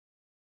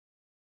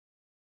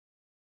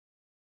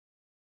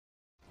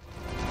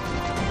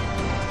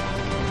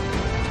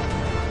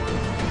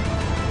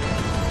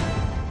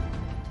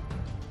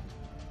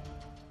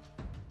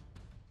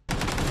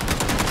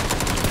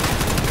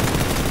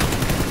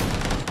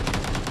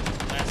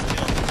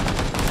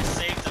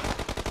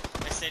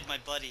my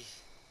buddy.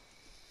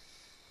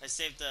 I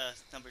saved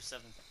number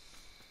 7.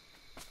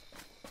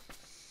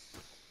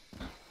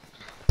 Yeah,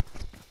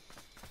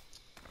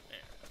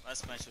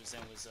 last match I was in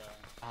was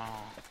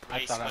I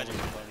thought I was Spider-Man.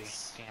 buddy.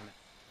 Damn it.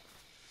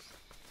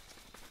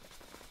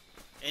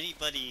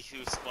 Anybody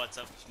who squats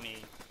up to me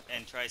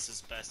and tries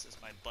his best is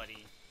my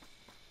buddy.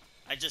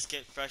 I just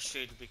get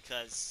frustrated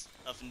because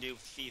of noob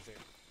fever,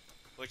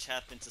 which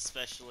happens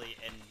especially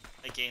in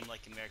a game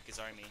like America's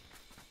Army.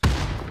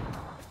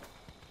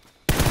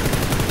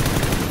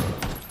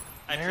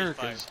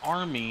 America's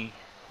Army?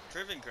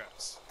 Proven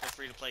Grows, the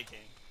free-to-play game.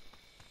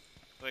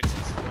 Which is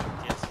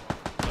what gives one.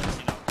 But,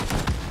 you know,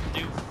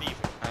 noob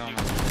fever. I don't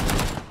know.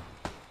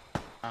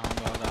 I don't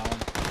know that one.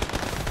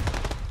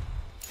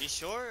 You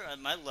sure? At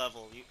my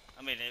level,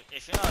 I mean,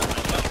 if you're not at my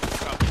level, you're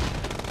probably...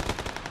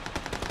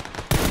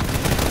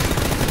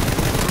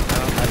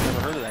 I've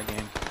never heard of that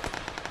game.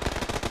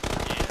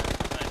 Yeah,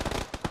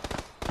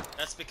 but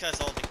that's because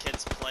all the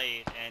kids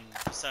play it, and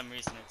for some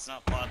reason it's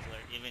not popular,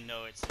 even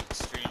though it's an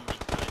extremely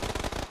good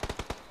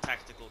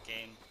tactical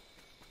game.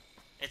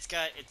 It's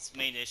got its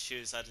main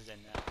issues other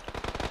than that,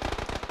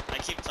 though. I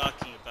keep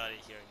talking about it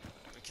here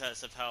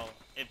because of how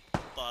it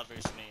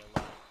bothers me a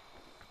lot.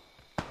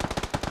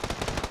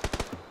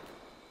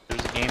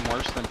 There's a game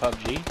worse than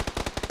PUBG?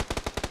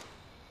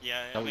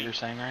 Yeah, Is that what you're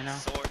saying right now?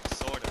 Sort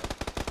of.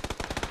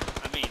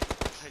 I mean,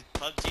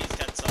 PUBG's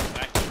got some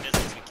wacky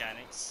physics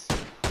mechanics,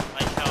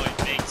 like how it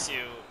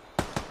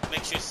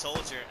makes your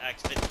soldier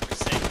act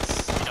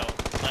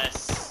 50%,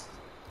 less,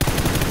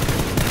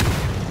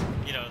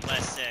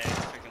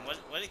 freaking,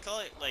 what do you call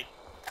it? Like,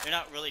 you're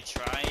not really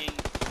trying,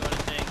 sort of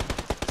thing,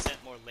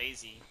 50% more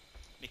lazy,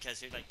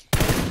 because you're like, you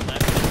go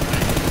left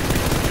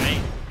and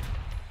right?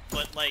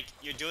 But, like,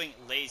 you're doing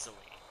it lazily.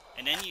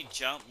 And then you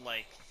jump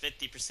like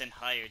 50%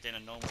 higher than a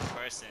normal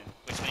person,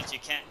 which means you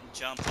can't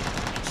jump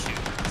and shoot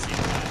at the same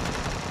time.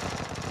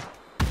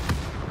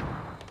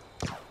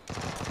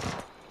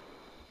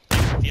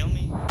 Like, feel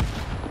me?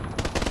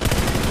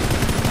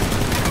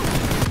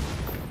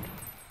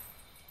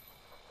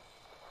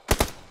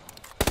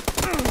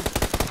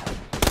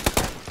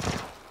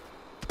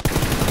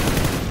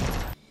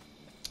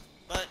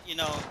 But, you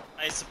know,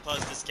 I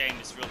suppose this game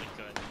is really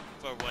good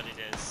for what it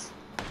is.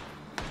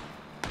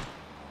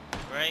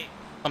 Right?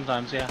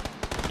 Sometimes, yeah.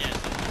 Yeah,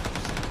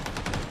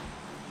 sometimes.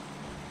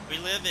 We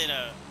live in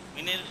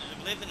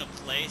a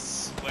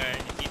place where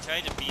if you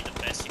try to be the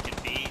best you can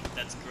be,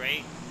 that's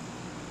great.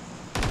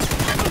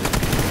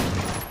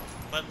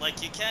 But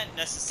like you can't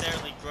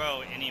necessarily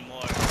grow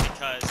anymore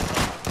because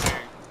of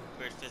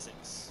weird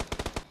physics.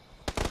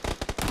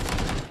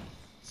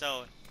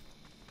 So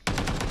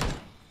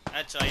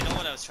actually, you know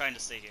what I was trying to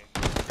say here?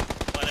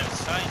 What I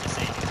was trying to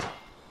say here.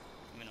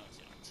 I mean,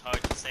 it's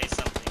hard to say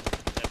something.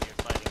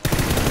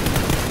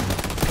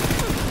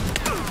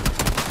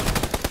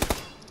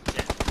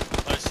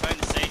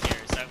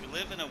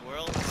 In a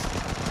world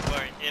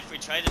where if we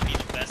try to be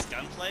the best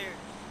gun player,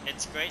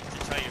 it's great to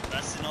try your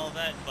best and all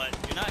that, but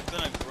you're not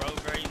gonna grow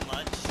very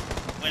much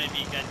whenever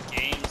you get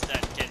games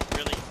that get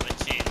really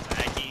glitchy and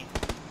laggy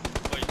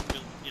for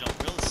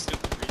real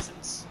stupid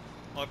reasons.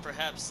 Or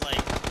perhaps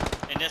like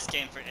in this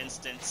game, for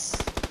instance,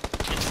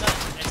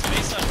 it's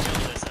based on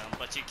realism,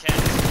 but you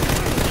can't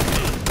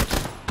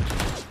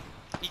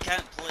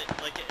play it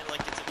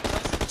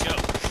becomes a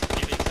joke.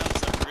 It becomes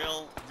a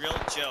real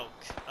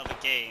joke of a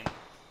game.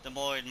 The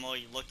more and more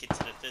you look into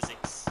the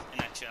physics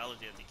and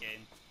actuality of the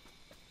game,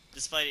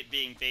 despite it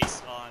being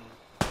based on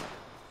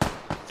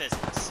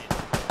physics,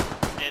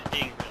 it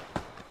being real.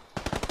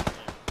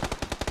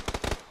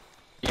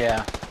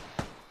 Yeah.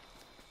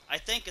 I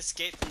think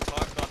Escape from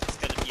Tarkov is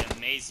gonna be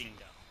amazing,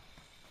 though.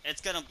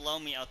 It's gonna blow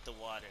me out the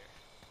water.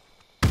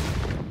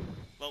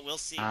 But we'll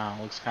see.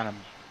 Looks kind of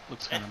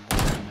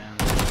boring, man.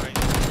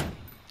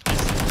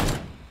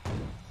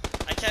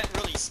 I can't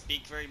really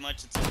speak very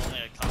much. It's only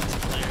a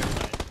console player,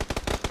 but.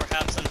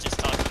 Perhaps I'm just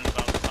talking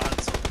about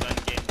console gun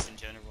games in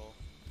general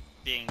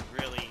being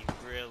really,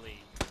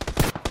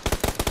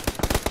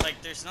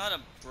 like, there's not a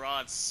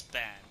broad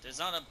span. There's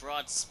not a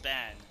broad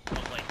span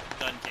of, like,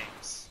 gun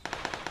games.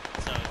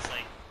 So it's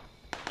like,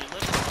 you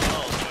live in a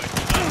world where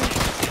the gun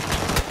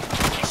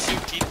games, you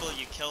shoot people,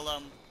 you kill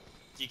them,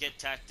 you get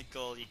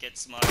tactical, you get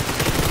smart.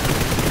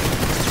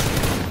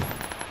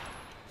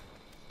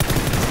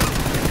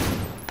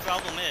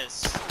 Problem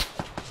is,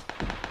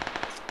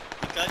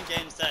 the gun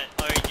games that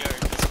are at your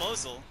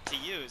disposal to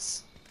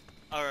use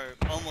are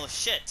almost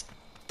shit.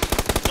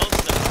 Most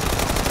of them.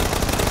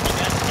 You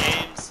got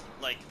games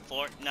like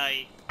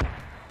Fortnite.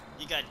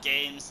 You got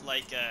games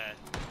like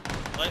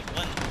what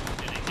one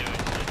do they do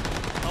it? Like,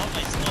 how am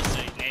I supposed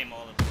to name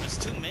all of them? There's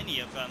too many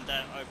of them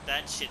that are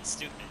batshit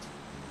stupid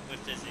with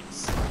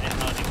physics and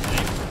how they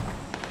play.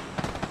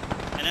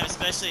 And I'm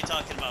especially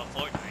talking about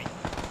Fortnite.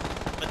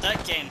 But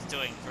that game's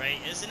doing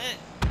great, isn't it?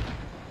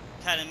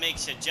 Kinda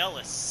makes you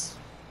jealous.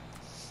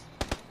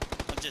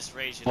 Just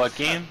raging. What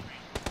game?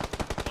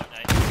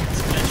 Fortnite.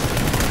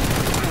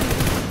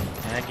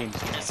 Yeah, that game's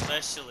good.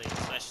 Especially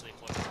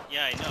Fortnite.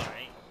 Yeah, I know,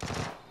 right?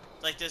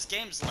 Like, there's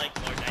games like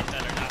Fortnite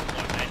that are not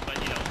Fortnite,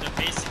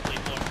 basically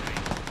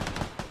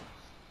Fortnite.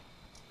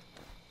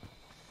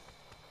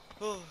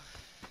 Whew.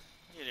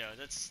 You know,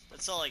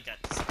 that's all I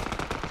got to say.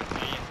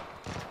 Yeah,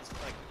 it's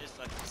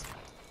fucking sad.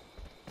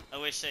 I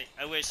wish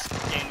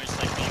gamers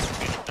like me were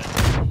treated better.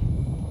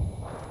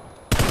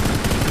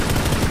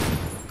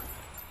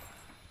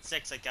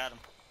 6, I got him.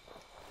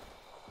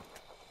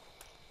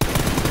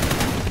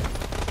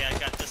 Okay, I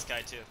got this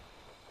guy too.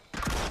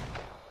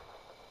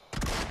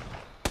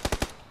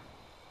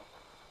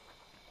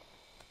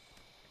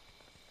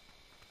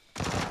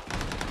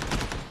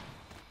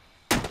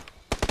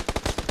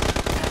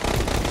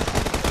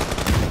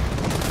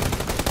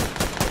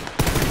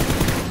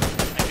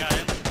 I got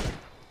him.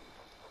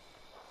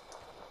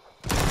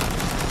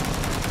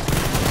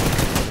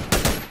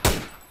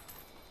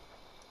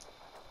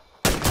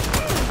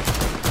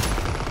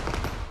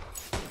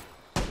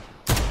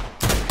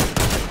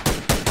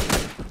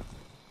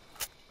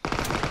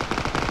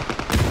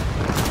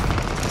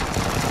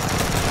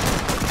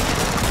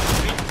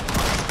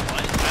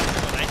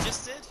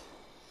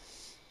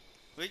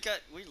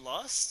 We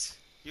lost?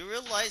 You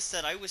realize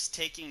that I was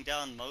taking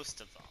down most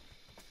of them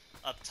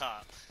up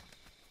top.